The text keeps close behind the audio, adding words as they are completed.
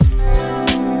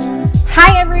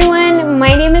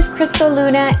is Crystal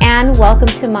Luna, and welcome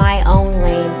to My Own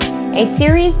Lane, a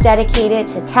series dedicated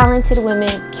to talented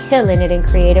women killing it in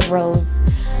creative roles.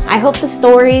 I hope the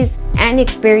stories and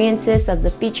experiences of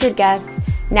the featured guests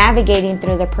navigating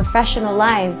through their professional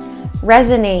lives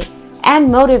resonate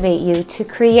and motivate you to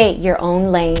create your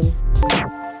own lane.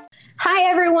 Hi,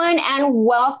 everyone, and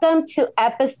welcome to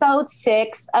episode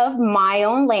 6 of My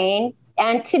Own Lane.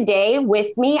 And today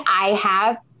with me, I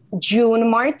have June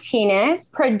Martinez,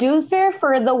 producer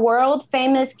for the world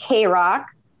famous K-Rock,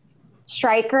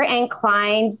 Stryker and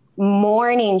Klein's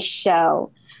morning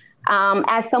show.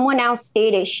 As someone else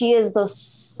stated, she is the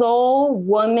sole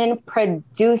woman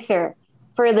producer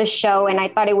for the show. And I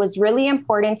thought it was really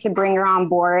important to bring her on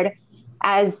board.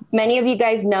 As many of you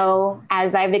guys know,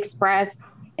 as I've expressed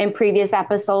in previous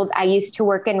episodes, I used to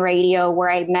work in radio where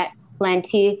I met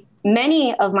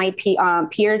many of my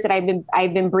peers that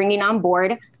I've been bringing on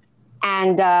board.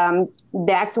 And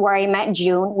that's where I met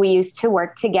June. We used to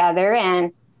work together,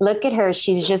 and look at her.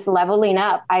 She's just leveling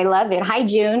up. I love it. Hi,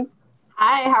 June.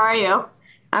 Hi, how are you?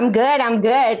 I'm good.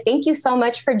 Thank you so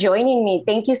much for joining me.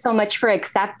 Thank you so much for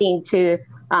accepting to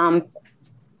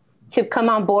come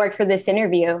on board for this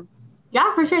interview.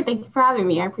 Yeah, for sure. Thank you for having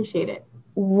me. I appreciate it.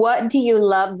 What do you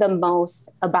love the most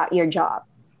about your job?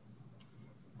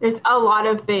 There's a lot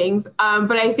of things,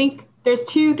 but I think there's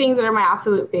two things that are my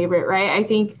absolute favorite, right? I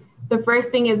think the first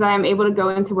thing is that I'm able to go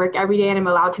into work every day and I'm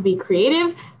allowed to be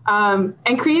creative,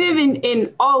 and creative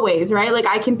in all ways, right? Like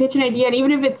I can pitch an idea, and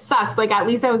even if it sucks, like at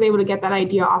least I was able to get that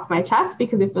idea off my chest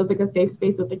because it feels like a safe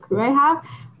space with the crew I have.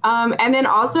 And then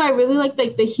also I really like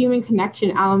the human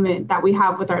connection element that we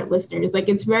have with our listeners. Like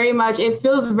it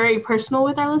feels very personal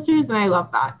with our listeners, and I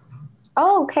love that.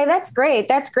 Oh, okay. That's great.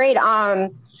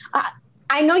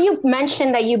 I know you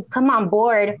mentioned that you come on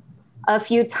board a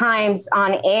few times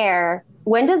on air.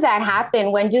 When does that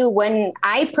happen? When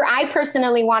I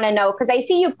personally want to know, because I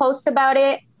see you post about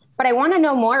it, but I want to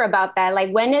know more about that.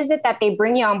 Like, when is it that they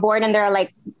bring you on board and they're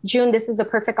like, June, this is the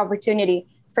perfect opportunity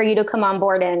for you to come on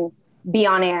board and be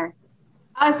on air?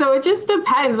 So it just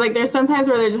depends. Like there's sometimes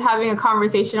where they're just having a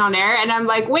conversation on air and I'm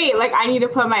like, wait, like I need to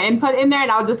put my input in there, and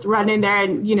I'll just run in there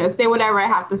and, say whatever I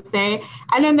have to say.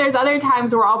 And then there's other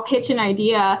times where I'll pitch an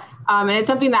idea, and it's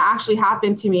something that actually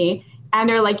happened to me. And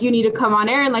they're like, you need to come on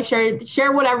air and like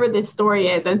share whatever this story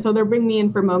is. And so they're bringing me in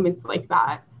for moments like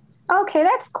that. Okay,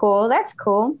 that's cool.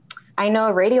 I know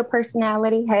a radio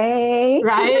personality. Hey.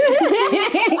 Right.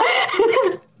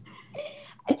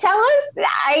 Tell us,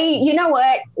 you know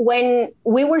what,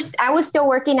 I was still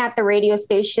working at the radio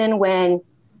station when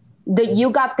you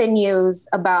got the news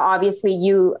about obviously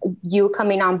you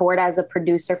coming on board as a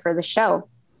producer for the show.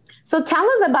 So tell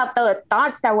us about the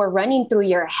thoughts that were running through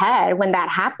your head when that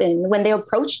happened, when they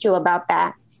approached you about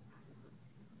that.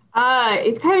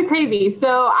 It's kind of crazy.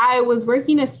 So I was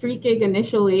working a street gig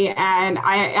initially, and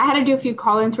I had to do a few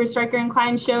call-ins for Stryker and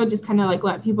Klein's show, just kind of like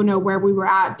let people know where we were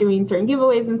at doing certain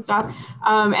giveaways and stuff.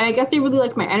 And I guess they really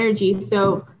liked my energy.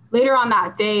 So later on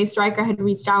that day, Stryker had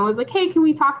reached out and was like, hey, can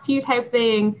we talk to you type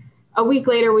thing. A week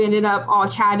later, we ended up all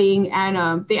chatting,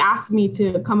 and they asked me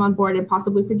to come on board and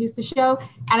possibly produce the show.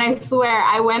 And I swear,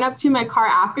 I went up to my car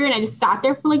after, and I just sat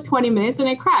there for like 20 minutes, and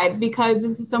I cried because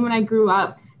this is someone I grew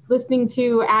up listening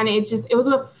to, and it was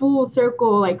a full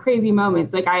circle, like crazy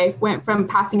moments. Like I went from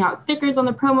passing out stickers on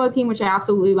the promo team, which I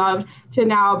absolutely loved, to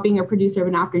now being a producer of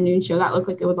an afternoon show that looked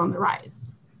like it was on the rise.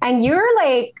 And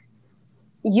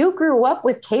you grew up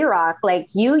with K-Rock, like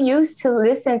you used to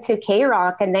listen to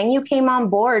K-Rock, and then you came on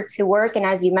board to work. And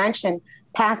as you mentioned,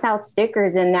 pass out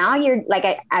stickers. And now you're like,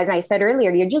 as I said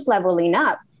earlier, you're just leveling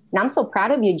up. And I'm so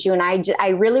proud of you, June. I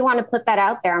really want to put that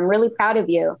out there. I'm really proud of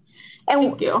you.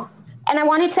 And thank you. And I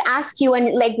wanted to ask you,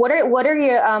 and like, what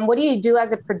do you do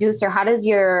as a producer? How does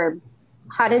your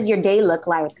day look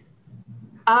like?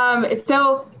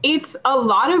 So it's a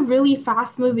lot of really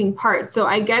fast moving parts. So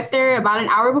I get there about an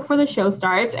hour before the show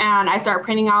starts, and I start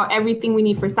printing out everything we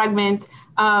need for segments.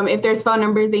 If there's phone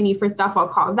numbers they need for stuff, I'll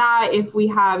call that. If we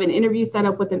have an interview set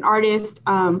up with an artist,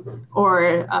 or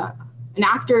an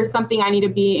actor or something, I need to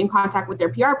be in contact with their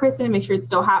PR person and make sure it's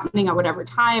still happening at whatever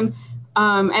time.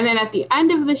 And then at the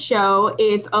end of the show,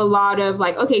 it's a lot of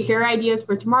like, okay, here are ideas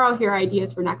for tomorrow, here are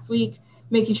ideas for next week,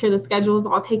 making sure the schedule is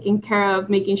all taken care of,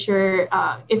 making sure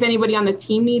if anybody on the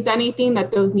team needs anything,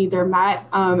 that those needs are met,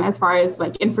 as far as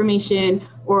like information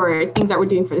or things that we're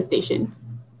doing for the station.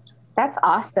 That's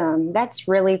awesome. That's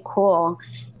really cool.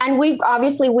 And we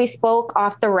spoke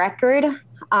off the record,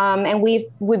 and we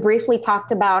briefly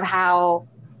talked about how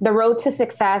the road to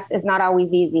success is not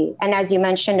always easy. And as you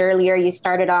mentioned earlier, you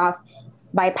started off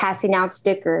by passing out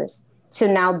stickers to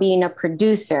now being a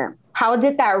producer. How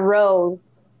did that road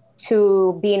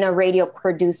to being a radio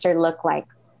producer look like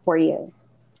for you?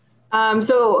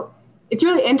 So it's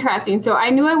really interesting. So I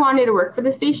knew I wanted to work for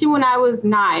the station when I was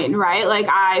 9, right? Like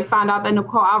I found out that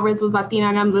Nicole Alvarez was Latina,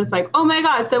 and I'm just like, oh my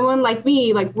God, someone like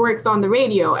me like works on the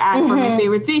radio at for my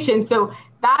favorite station. So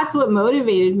that's what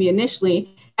motivated me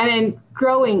initially. And then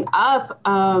growing up,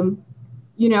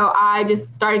 I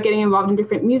just started getting involved in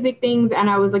different music things. And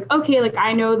I was like, okay, like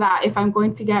I know that if I'm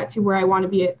going to get to where I want to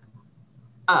be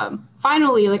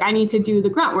finally, like I need to do the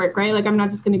grunt work, right? Like I'm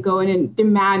not just going to go in and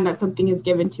demand that something is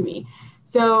given to me.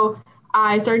 So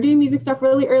I started doing music stuff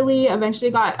really early,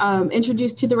 eventually got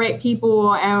introduced to the right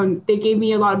people, and they gave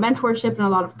me a lot of mentorship and a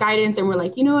lot of guidance, and were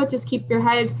like, you know what, just keep your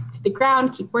head to the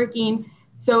ground, keep working.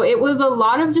 So it was a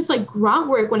lot of just like grunt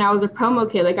work when I was a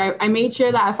promo kid. Like I made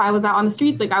sure that if I was out on the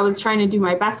streets, like I was trying to do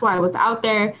my best while I was out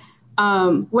there.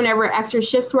 Whenever extra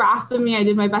shifts were asked of me, I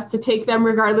did my best to take them,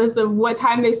 regardless of what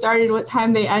time they started, what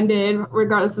time they ended,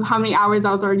 regardless of how many hours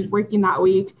I was already working that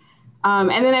week. And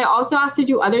then I also asked to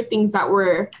do other things that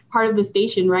were part of the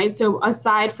station, right? So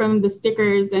aside from the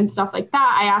stickers and stuff like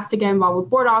that, I asked to get involved with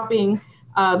board hopping.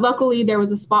 Luckily, there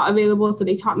was a spot available, so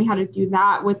they taught me how to do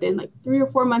that within like 3 or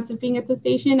 4 months of being at the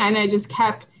station. And I just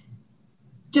kept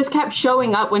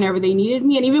showing up whenever they needed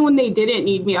me. And even when they didn't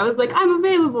need me, I was like, I'm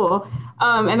available.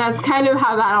 And that's kind of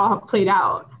how that all played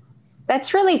out.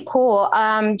 That's really cool.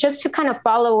 Just to kind of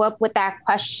follow up with that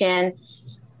question,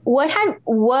 what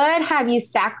have you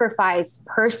sacrificed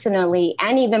personally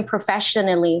and even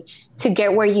professionally to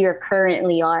get where you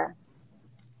currently are?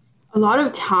 A lot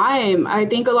of time. I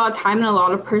think a lot of time and a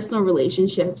lot of personal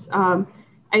relationships.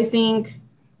 I think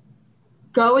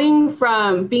going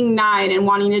from being 9 and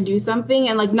wanting to do something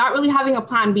and like not really having a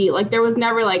plan B, like there was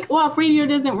never like, well, if radio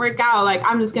doesn't work out, like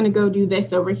I'm just going to go do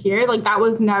this over here. Like that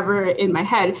was never in my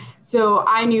head. So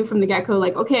I knew from the get-go,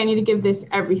 like, okay, I need to give this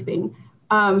everything.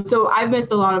 So I've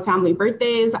missed a lot of family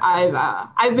birthdays.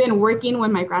 I've been working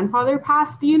when my grandfather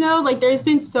passed, like there's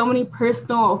been so many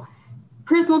personal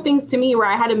things to me where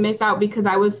I had to miss out because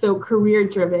I was so career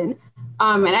driven.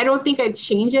 And I don't think I'd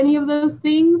change any of those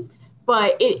things,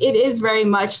 but it is very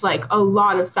much like a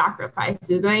lot of sacrifices.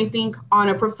 And I think on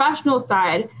a professional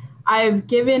side, I've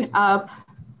given up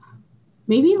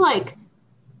maybe like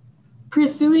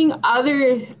pursuing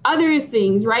other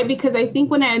things, right? Because I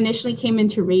think when I initially came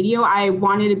into radio, I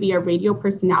wanted to be a radio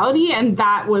personality, and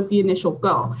that was the initial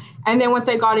goal. And then once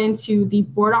I got into the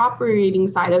board operating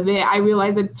side of it, I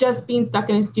realized that just being stuck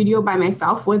in a studio by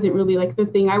myself wasn't really like the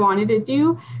thing I wanted to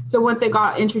do. So once I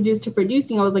got introduced to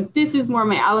producing, I was like, this is more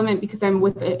my element because I'm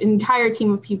with an entire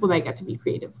team of people that I get to be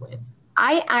creative with.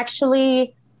 I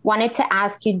actually wanted to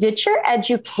ask you, did your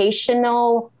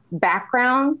educational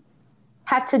background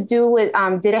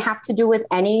did it have to do with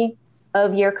any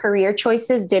of your career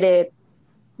choices? Did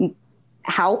it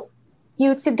help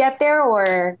you to get there,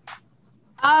 or?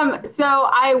 So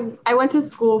I went to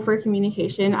school for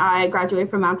communication. I graduated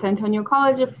from Mount San Antonio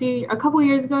College a couple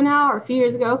years ago now, or a few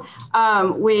years ago,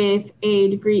 with a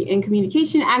degree in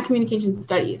communication and communication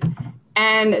studies.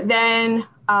 And then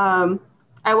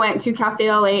I went to Cal State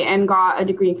LA and got a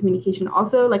degree in communication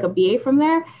also, like a BA from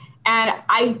there. And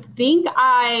I think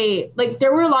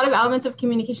there were a lot of elements of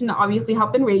communication that obviously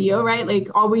help in radio, right? Like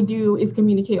all we do is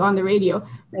communicate on the radio.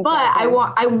 Exactly.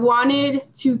 But I wanted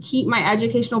to keep my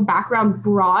educational background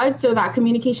broad so that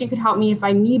communication could help me if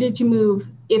I needed to move,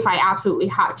 if I absolutely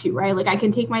had to, right? Like I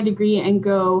can take my degree and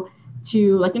go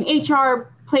to like an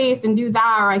HR place and do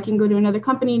that, or I can go to another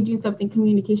company and do something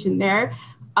communication there.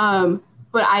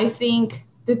 But I think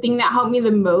the thing that helped me the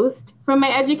most from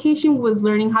my education was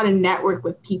learning how to network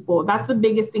with people. That's the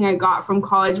biggest thing I got from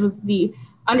college, was the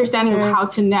understanding of how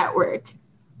to network.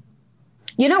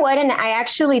 You know what? And I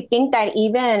actually think that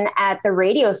even at the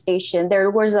radio station, there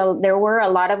are a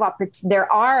lot of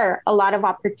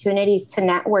opportunities to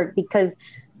network because,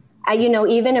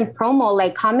 even in promo,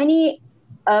 like how many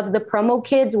of the promo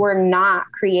kids were not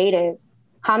creative?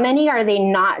 How many are they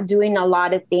not doing a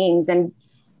lot of things? And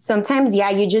sometimes,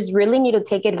 you just really need to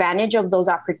take advantage of those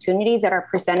opportunities that are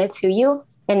presented to you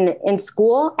in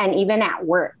school and even at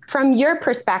work. From your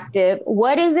perspective,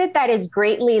 what is it that is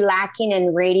greatly lacking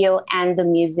in radio and the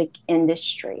music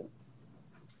industry?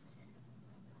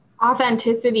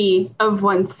 Authenticity of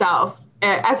oneself,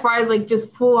 as far as like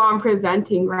just full on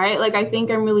presenting, right? Like I think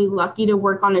I'm really lucky to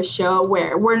work on a show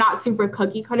where we're not super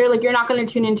cookie cutter. Like you're not going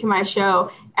to tune into my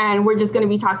show and we're just going to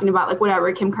be talking about like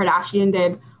whatever Kim Kardashian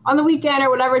did on the weekend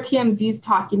or whatever TMZ's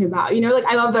talking about, like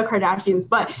I love the Kardashians,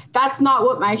 but that's not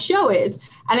what my show is.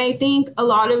 And I think a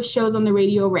lot of shows on the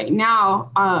radio right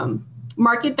now,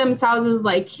 market themselves as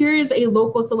like, here is a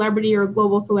local celebrity or a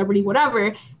global celebrity,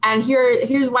 whatever, and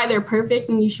here's why they're perfect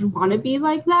and you should want to be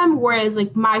like them. Whereas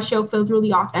like my show feels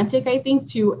really authentic, I think,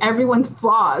 to everyone's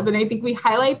flaws. And I think we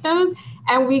highlight those,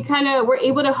 and we're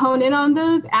able to hone in on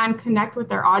those and connect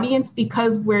with our audience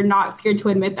because we're not scared to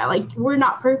admit that, like, we're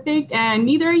not perfect and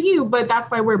neither are you, but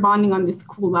that's why we're bonding on this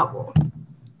cool level.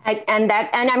 And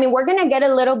I mean, we're going to get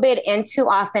a little bit into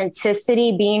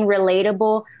authenticity, being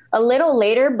relatable a little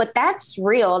later, but that's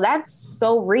real. That's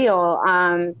so real.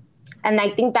 And I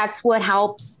think that's what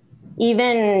helps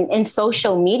even in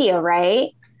social media,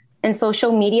 right? In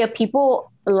social media,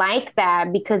 people like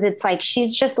that because it's like,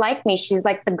 she's just like me. She's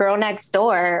like the girl next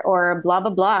door or blah, blah,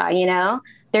 blah, you know?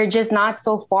 They're just not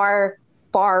so far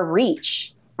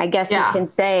reach, I guess you can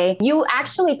say. You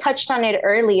actually touched on it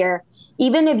earlier.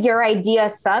 Even if your idea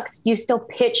sucks, you still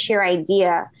pitch your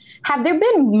idea. Have there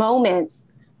been moments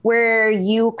where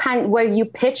you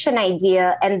pitch an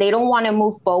idea and they don't want to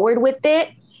move forward with it?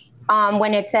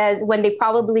 When they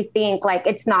probably think like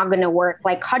it's not going to work.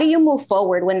 Like, how do you move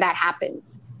forward when that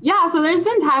happens? Yeah, so there's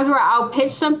been times where I'll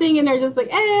pitch something and they're just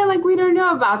like, like, we don't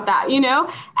know about that, you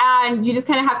know? And you just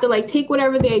kind of have to like take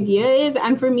whatever the idea is.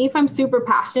 And for me, if I'm super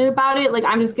passionate about it, like,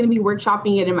 I'm just going to be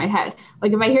workshopping it in my head.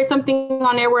 Like, if I hear something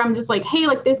on air where I'm just like, hey,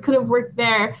 like, this could have worked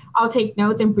there, I'll take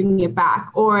notes and bring it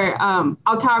back. Or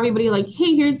I'll tell everybody like,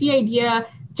 hey, here's the idea,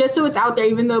 just so it's out there,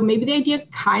 even though maybe the idea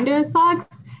kind of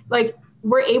sucks. Like,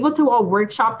 we're able to all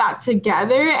workshop that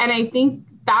together. And I think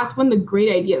that's when the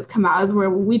great ideas come out, is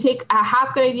where we take a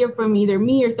half good idea from either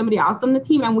me or somebody else on the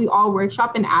team and we all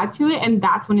workshop and add to it. And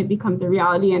that's when it becomes a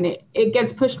reality and it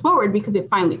gets pushed forward because it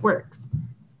finally works.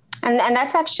 And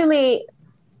that's actually,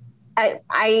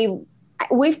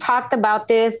 we've talked about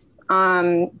this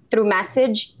through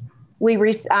message.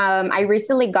 I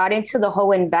recently got into the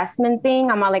whole investment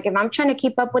thing. I'm like, if I'm trying to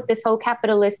keep up with this whole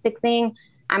capitalistic thing,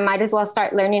 I might as well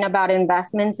start learning about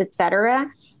investments,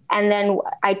 etc. And then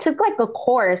I took like a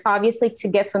course, obviously, to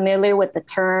get familiar with the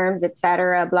terms, et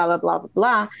cetera, blah, blah, blah, blah,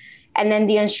 blah. And then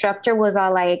the instructor was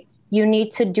all like, you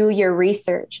need to do your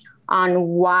research on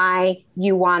why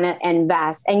you want to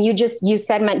invest. And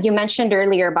you mentioned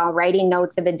earlier about writing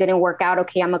notes. If it didn't work out,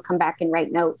 okay, I'm going to come back and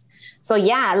write notes. So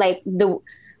yeah, like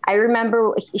I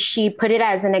remember she put it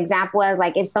as an example as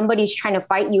like, if somebody's trying to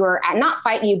fight you or not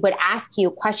fight you, but ask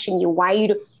you, question you, why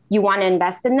you want to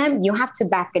invest in them, you have to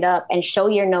back it up and show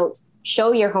your notes,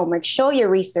 show your homework, show your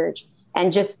research,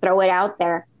 and just throw it out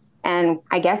there. And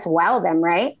I guess wow them,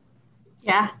 right?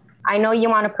 Yeah. I know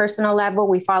you on a personal level.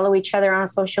 We follow each other on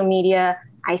social media.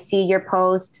 I see your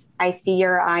posts. I see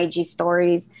your IG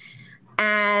stories.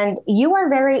 And you are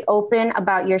very open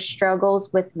about your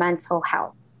struggles with mental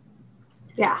health.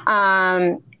 Yeah.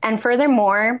 And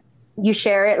furthermore, you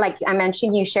share it, like I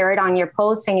mentioned, you share it on your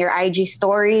posts and your IG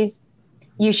stories.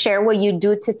 You share what you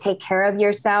do to take care of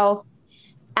yourself.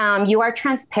 You are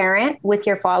transparent with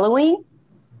your following,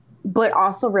 but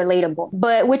also relatable,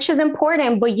 which is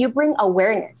important. But you bring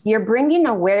awareness. You're bringing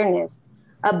awareness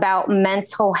about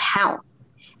mental health.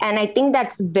 And I think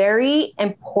that's very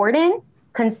important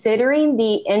considering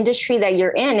the industry that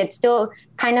you're in. It's still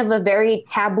kind of a very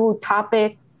taboo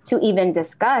topic to even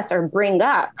discuss or bring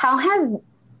up. How has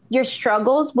your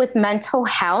struggles with mental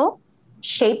health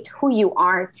shaped who you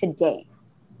are today?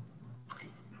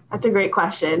 That's a great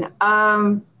question.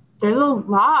 There's a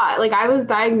lot. Like, I was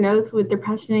diagnosed with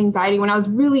depression and anxiety when I was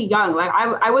really young. Like,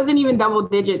 I wasn't even double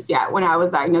digits yet when I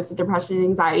was diagnosed with depression and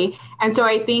anxiety. And so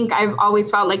I think I've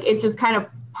always felt like it's just kind of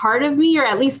part of me, or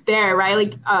at least there, right?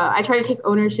 Like, I try to take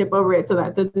ownership over it so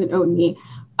that it doesn't own me.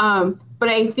 But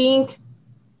I think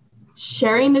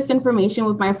sharing this information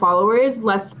with my followers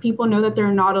lets people know that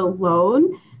they're not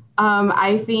alone.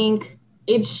 I think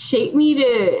it shaped me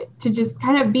to just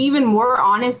kind of be even more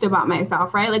honest about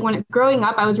myself, right? Like, growing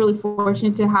up, I was really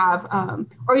fortunate to have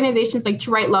organizations like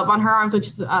To Write Love on Her Arms, which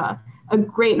is a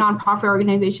great nonprofit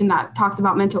organization that talks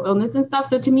about mental illness and stuff.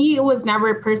 So to me, it was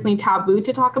never personally taboo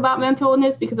to talk about mental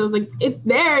illness because I was like, it's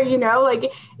there, you know,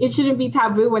 like it shouldn't be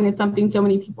taboo when it's something so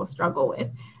many people struggle with.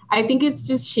 I think it's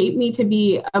just shaped me to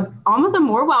be almost a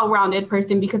more well-rounded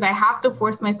person because I have to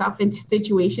force myself into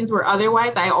situations where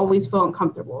otherwise I always feel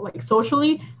uncomfortable. Like,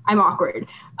 socially, I'm awkward.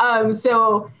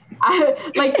 So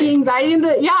like the anxiety and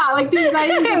the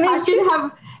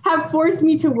depression have forced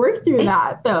me to work through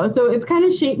that though. So it's kind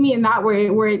of shaped me in that way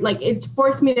where like it's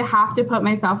forced me to have to put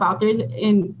myself out there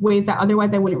in ways that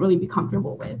otherwise I wouldn't really be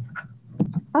comfortable with.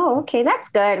 Oh, okay. That's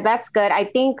good. That's good. I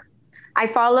think I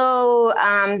follow,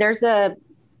 there's a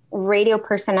radio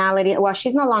personality. Well,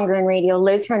 she's no longer in radio,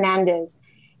 Liz Hernandez.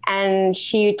 And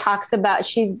she talks about,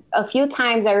 she's a few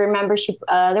times, I remember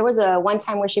there was one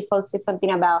time where she posted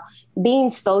something about being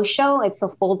social. It's a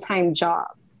full-time job.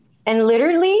 And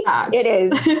literally it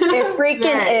is. It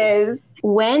freaking Right. is.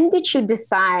 When did you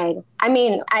decide? I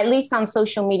mean, at least on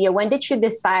social media, when did you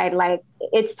decide like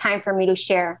it's time for me to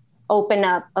share, open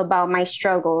up about my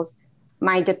struggles,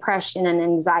 my depression and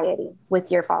anxiety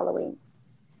with your following?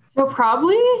 So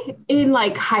probably in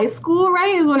like high school,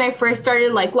 right, is when I first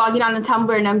started like logging on to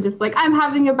Tumblr, and I'm just like, I'm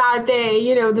having a bad day,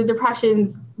 you know, the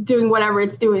depression's doing whatever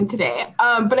it's doing today.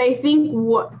 But I think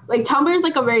like Tumblr is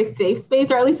like a very safe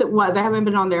space, or at least it was. I haven't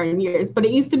been on there in years, but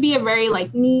it used to be a very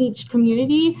like niche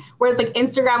community, whereas like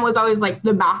Instagram was always like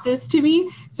the masses to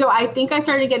me. So I think I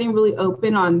started getting really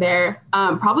open on there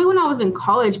probably when I was in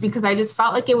college, because I just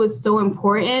felt like it was so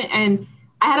important. And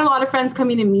I had a lot of friends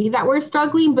coming to me that were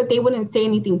struggling, but they wouldn't say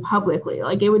anything publicly.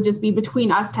 Like it would just be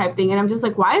between us type thing. And I'm just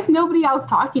like, why is nobody else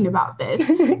talking about this?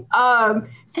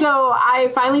 So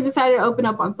I finally decided to open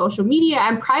up on social media,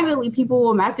 and privately people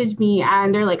will message me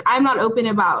and they're like, I'm not open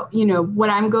about, you know,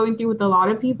 what I'm going through with a lot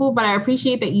of people, but I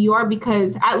appreciate that you are,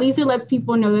 because at least it lets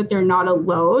people know that they're not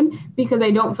alone, because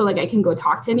I don't feel like I can go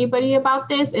talk to anybody about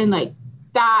this. And like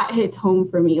that hits home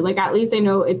for me. Like at least I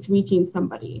know it's reaching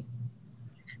somebody.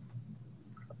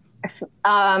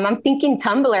 I'm thinking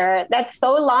Tumblr. That's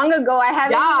so long ago.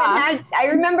 I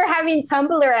remember having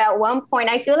Tumblr at one point.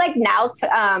 I feel like now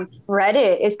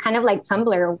Reddit is kind of like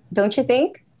Tumblr, don't you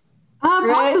think?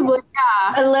 Possibly,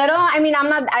 yeah. A little. I mean,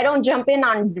 I don't jump in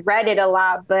on Reddit a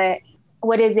lot, but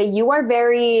what is it? You are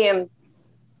very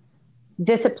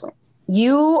disciplined.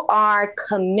 You are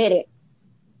committed,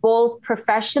 both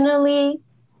professionally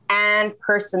and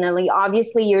personally.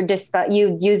 Obviously, you've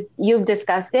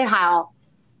discussed it, how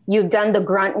you've done the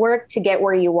grunt work to get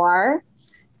where you are.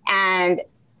 And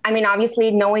I mean,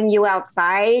 obviously, knowing you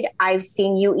outside, I've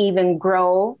seen you even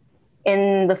grow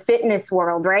in the fitness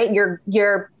world, right? You're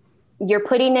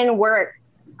putting in work.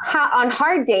 On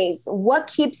hard days, what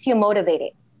keeps you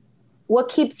motivated? What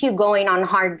keeps you going on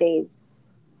hard days?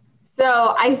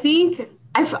 So I think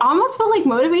I almost feel like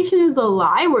motivation is a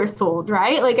lie we're sold,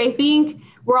 right? Like I think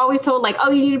we're always told like, oh,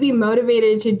 you need to be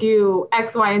motivated to do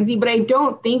X, Y, and Z. But I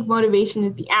don't think motivation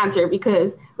is the answer,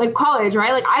 because like college,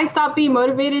 right? Like I stopped being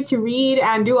motivated to read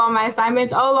and do all my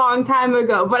assignments a long time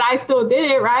ago, but I still did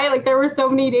it, right? Like there were so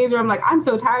many days where I'm like, I'm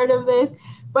so tired of this.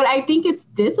 But I think it's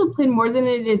discipline more than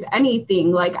it is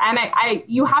anything. Like, and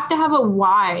you have to have a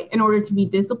why in order to be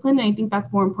disciplined. And I think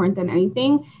that's more important than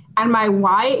anything. And my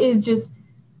why is just,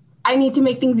 I need to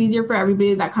make things easier for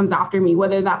everybody that comes after me,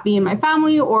 whether that be in my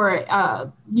family or,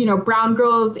 you know, brown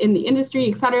girls in the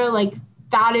industry, et cetera. Like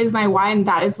that is my why. And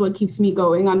that is what keeps me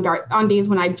going on days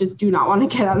when I just do not want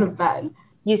to get out of bed.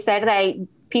 You said that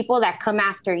people that come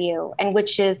after you, and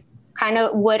which is kind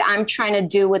of what I'm trying to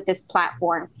do with this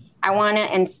platform. I want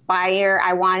to inspire.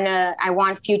 I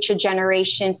want future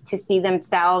generations to see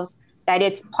themselves that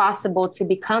it's possible to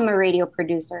become a radio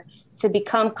producer, to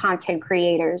become content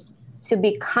creators, to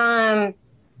become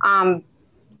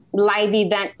live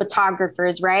event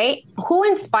photographers, right? Who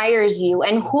inspires you,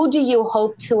 and who do you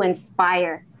hope to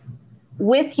inspire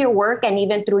with your work and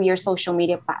even through your social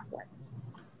media platforms?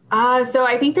 So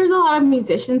I think there's a lot of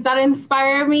musicians that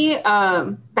inspire me.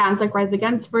 Bands like Rise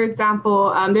Against, for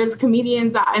example. There's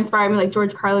comedians that inspire me, like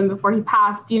George Carlin before he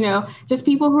passed, you know, just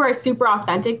people who are super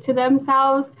authentic to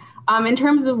themselves. In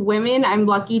terms of women, I'm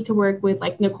lucky to work with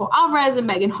like Nicole Alvarez and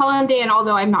Megan Hollanday. And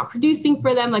although I'm not producing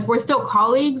for them, like we're still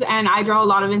colleagues, and I draw a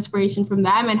lot of inspiration from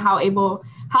them and how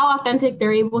authentic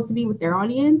they're able to be with their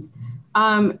audience.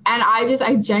 And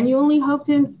I genuinely hope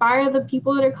to inspire the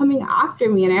people that are coming after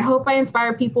me. And I hope I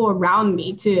inspire people around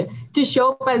me to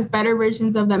show up as better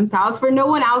versions of themselves for no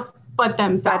one else but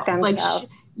themselves.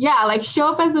 Like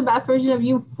show up as the best version of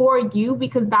you for you,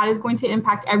 because that is going to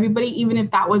impact everybody, even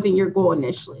if that wasn't your goal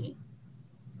initially.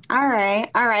 All right.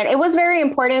 It was very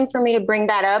important for me to bring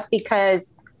that up,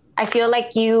 because I feel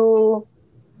like you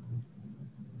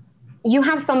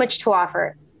have so much to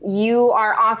offer. You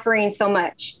are offering so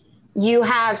much. You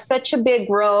have such a big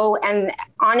role. And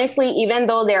honestly, even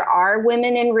though there are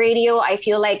women in radio, I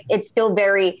feel like it's still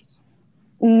very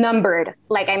numbered.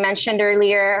 Like I mentioned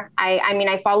earlier,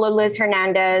 I follow Liz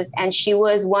Hernandez, and she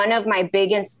was one of my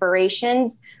big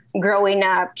inspirations growing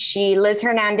up. Liz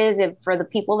Hernandez, for the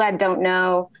people that don't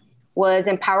know, was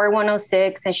in Power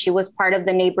 106, and she was part of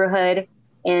the neighborhood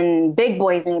in Big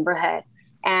Boy's neighborhood.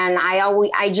 And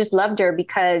I just loved her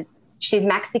because she's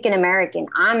Mexican American.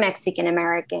 I'm Mexican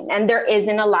American. And there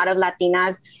isn't a lot of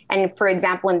Latinas. And for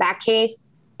example, in that case,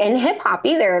 in hip hop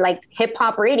either, like hip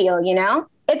hop radio, you know?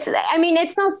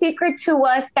 It's no secret to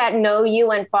us that know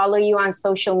you and follow you on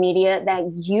social media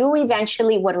that you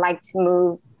eventually would like to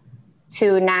move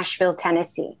to Nashville,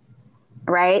 Tennessee,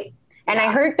 right? And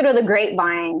I heard through the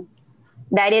grapevine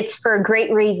that it's for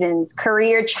great reasons,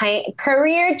 career changing,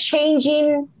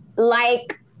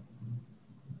 like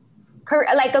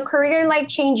a career like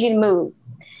changing move.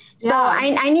 So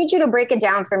yeah. I need you to break it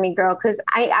down for me, girl, because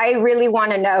I really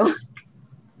want to know.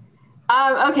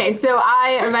 Okay, so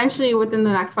I eventually, within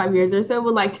the next 5 years or so,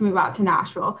 would like to move out to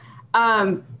Nashville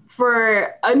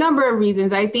for a number of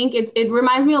reasons. I think it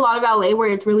reminds me a lot of LA, where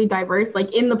it's really diverse,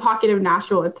 like in the pocket of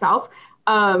Nashville itself.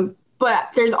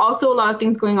 But there's also a lot of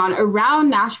things going on around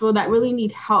Nashville that really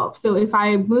need help. So if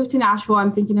I move to Nashville,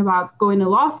 I'm thinking about going to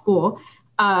law school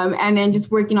and then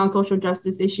just working on social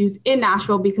justice issues in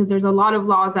Nashville, because there's a lot of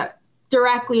laws that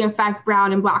directly affect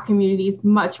Brown and Black communities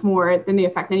much more than they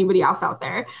affect anybody else out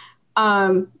there.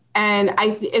 And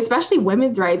especially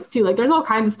women's rights too. Like there's all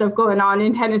kinds of stuff going on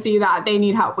in Tennessee that they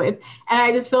need help with. And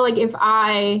I just feel like if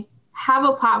I have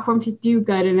a platform to do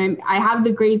good and I have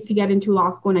the grades to get into law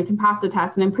school and I can pass the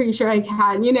test, and I'm pretty sure I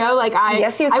can,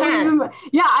 yes, you can.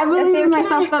 I believe in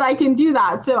myself that I can do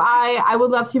that. So I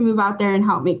would love to move out there and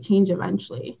help make change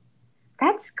eventually.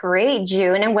 That's great,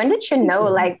 June. And when did you know,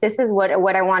 like, this is what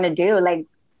I want to do? Like,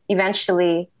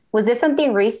 eventually, was this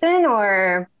something recent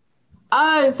or?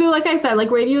 So like I said,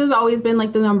 like radio has always been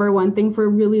like the number one thing for a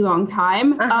really long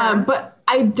time. But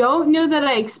I don't know that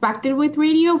I expected with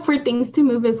radio for things to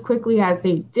move as quickly as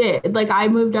they did. Like I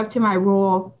moved up to my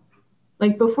role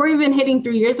like before even hitting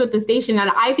 3 years with the station. And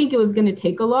I think it was going to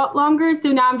take a lot longer.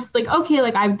 So now I'm just like, okay,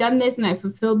 like I've done this and I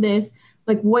fulfilled this.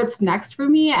 Like what's next for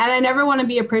me? And I never want to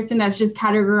be a person that's just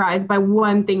categorized by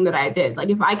one thing that I did. Like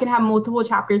if I can have multiple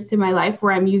chapters to my life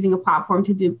where I'm using a platform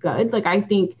to do good, like I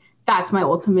think that's my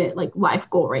ultimate like life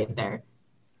goal right there.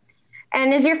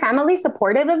 And is your family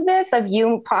supportive of this, of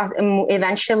you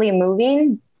eventually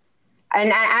moving?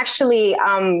 And actually,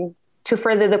 to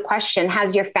further the question,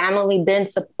 has your family been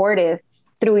supportive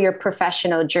through your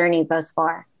professional journey thus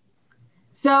far?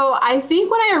 So I think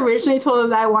when I originally told them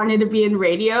that I wanted to be in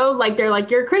radio, like they're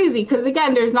like, you're crazy. Because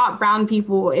again, there's not brown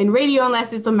people in radio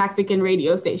unless it's a Mexican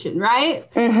radio station, right?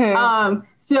 Mm-hmm.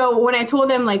 So when I told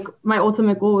them like my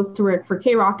ultimate goal was to work for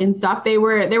K-Rock and stuff, they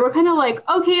were kind of like,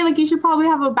 okay, like you should probably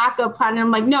have a backup plan. And I'm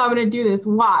like, no, I'm going to do this.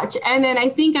 Watch. And then I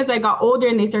think as I got older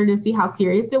and they started to see how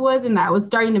serious it was and that I was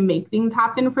starting to make things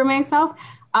happen for myself,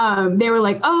 they were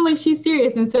like, oh, like she's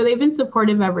serious. And so they've been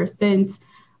supportive ever since.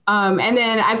 And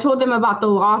then I've told them about the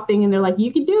law thing and they're like,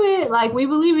 you can do it. Like, we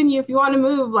believe in you. If you want to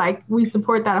move, like, we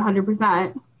support that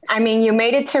 100%. I mean, you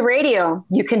made it to radio.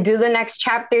 You can do the next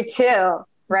chapter too,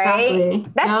 right? Exactly.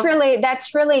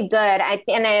 That's really good.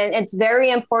 And it's very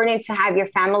important to have your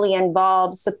family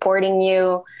involved, supporting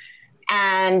you.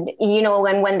 And,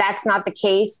 when that's not the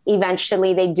case,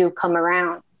 eventually they do come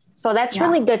around. So that's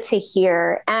really good to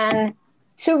hear. And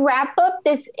to wrap up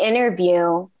this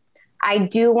interview, I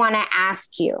do want to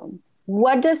ask you,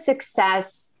 what does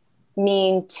success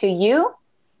mean to you?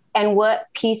 And what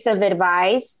piece of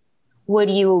advice would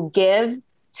you give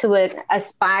to an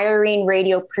aspiring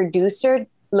radio producer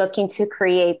looking to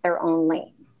create their own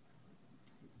lanes?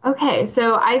 Okay,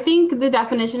 so I think the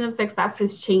definition of success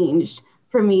has changed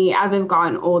for me as I've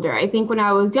gotten older. I think when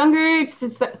I was younger,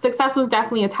 success was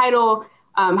definitely a title,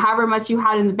 however much you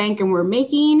had in the bank and were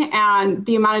making, and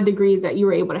the amount of degrees that you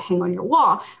were able to hang on your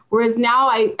wall. Whereas now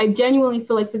I genuinely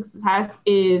feel like success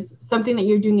is something that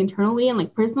you're doing internally and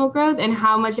like personal growth, and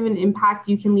how much of an impact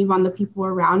you can leave on the people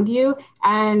around you,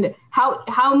 and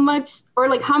how much or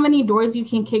like how many doors you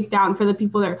can kick down for the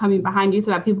people that are coming behind you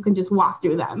so that people can just walk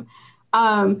through them.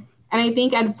 And I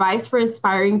think advice for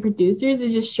aspiring producers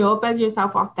is just show up as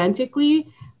yourself authentically.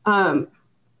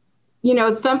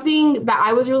 Something that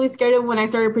I was really scared of when I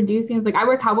started producing is like I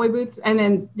wear cowboy boots, and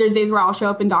then there's days where I'll show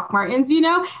up in Doc Martens, and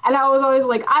I was always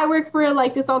like, I work for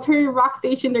like this alternative rock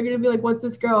station. They're going to be like, what's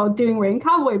this girl doing wearing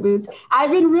cowboy boots?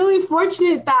 I've been really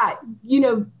fortunate that,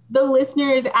 the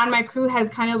listeners and my crew has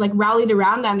kind of like rallied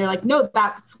around that. And they're like, no,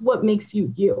 that's what makes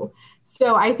you you.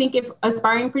 So I think if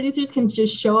aspiring producers can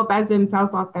just show up as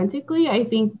themselves authentically, I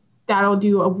think that'll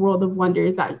do a world of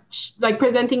wonders that like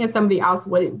presenting as somebody else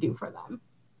wouldn't do for them.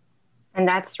 And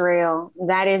that's real.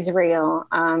 That is real.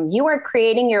 You are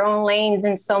creating your own lanes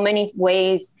in so many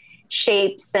ways,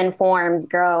 shapes and forms,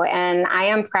 girl. And I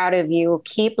am proud of you.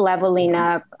 Keep leveling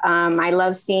up. I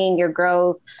love seeing your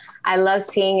growth. I love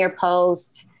seeing your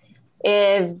posts.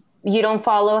 If you don't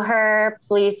follow her,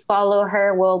 please follow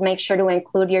her. We'll make sure to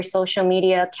include your social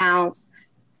media accounts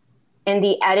in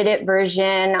the edited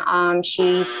version.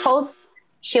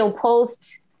 She'll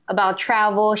post about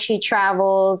travel. She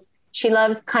travels. She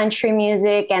loves country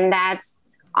music, and that's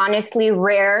honestly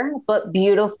rare but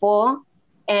beautiful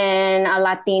in a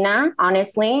Latina.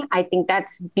 Honestly, I think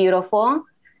that's beautiful.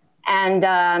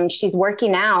 And she's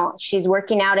working out. She's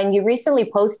working out. And you recently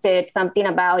posted something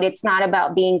about it's not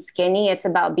about being skinny, it's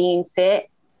about being fit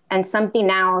and something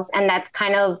else. And that's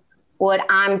kind of what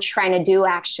I'm trying to do,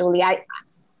 actually. I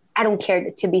don't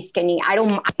care to be skinny. I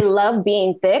love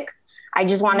being thick. I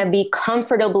just want to be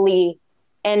comfortably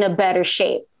in a better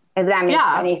shape, if that makes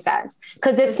any sense.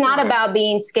 Because it's not about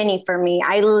being skinny for me.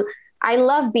 I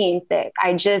love being thick.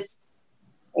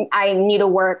 I need to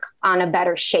work on a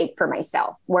better shape for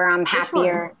myself where I'm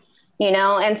happier, you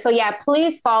know? And so, yeah,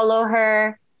 please follow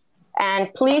her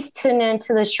and please tune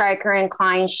into the Stryker and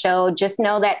Klein show. Just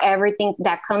know that everything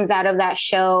that comes out of that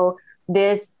show,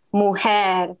 this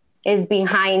mujer is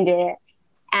behind it.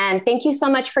 And thank you so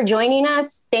much for joining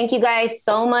us. Thank you guys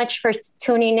so much for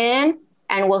tuning in,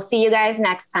 and we'll see you guys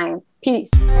next time.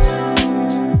 Peace.